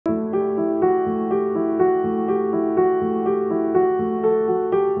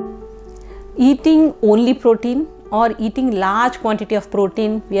eating only protein or eating large quantity of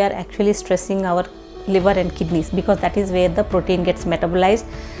protein, we are actually stressing our liver and kidneys, because that is where the protein gets metabolized,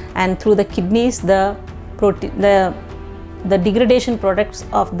 and through the kidneys the protein, the degradation products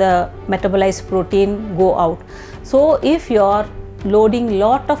of the metabolized protein go out. So if you are loading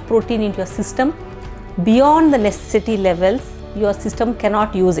lot of protein into your system beyond the necessity levels, your system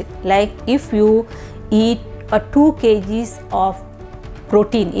cannot use it. Like if you eat a 2 kgs of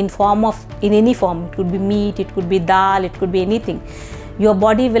protein in any form, it could be meat, it could be dal, it could be anything, your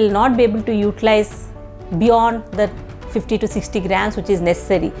body will not be able to utilize beyond the 50 to 60 grams which is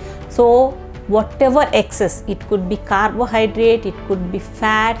necessary. So whatever excess, it could be carbohydrate, it could be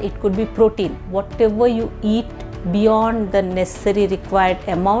fat, it could be protein, whatever you eat beyond the necessary required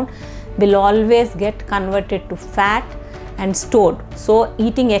amount will always get converted to fat and stored. So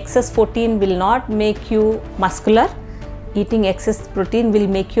eating excess protein will not make you muscular, eating excess protein will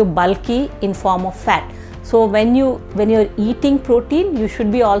make you bulky in form of fat. So when you're eating protein, you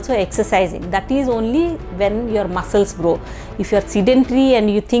should be also exercising. That is only when your muscles grow. If you're sedentary and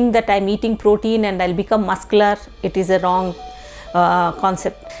you think that I'm eating protein and I'll become muscular, it is a wrong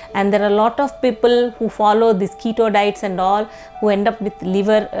concept. And there are a lot of people who follow these keto diets and all, who end up with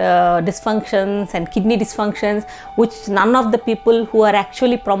liver dysfunctions and kidney dysfunctions, which none of the people who are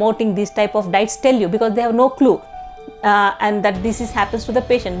actually promoting these type of diets tell you, because they have no clue. And that this happens to the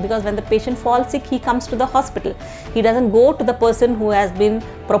patient, because when the patient falls sick, he comes to the hospital. He doesn't go to the person who has been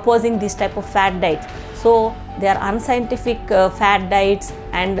proposing this type of fat diets. So they are unscientific fat diets,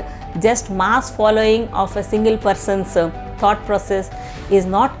 and just mass following of a single person's thought process is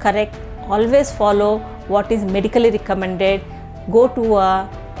not correct. Always follow what is medically recommended. Go to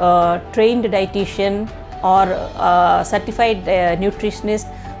a trained dietitian or a certified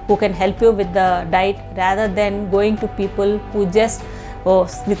nutritionist who can help you with the diet, rather than going to people who just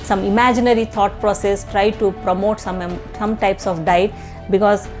with some imaginary thought process try to promote some types of diet.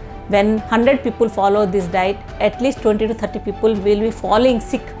 Because when 100 people follow this diet, at least 20 to 30 people will be falling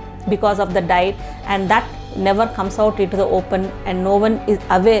sick because of the diet, and that never comes out into the open, and no one is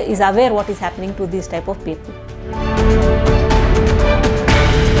aware what is happening to these type of people.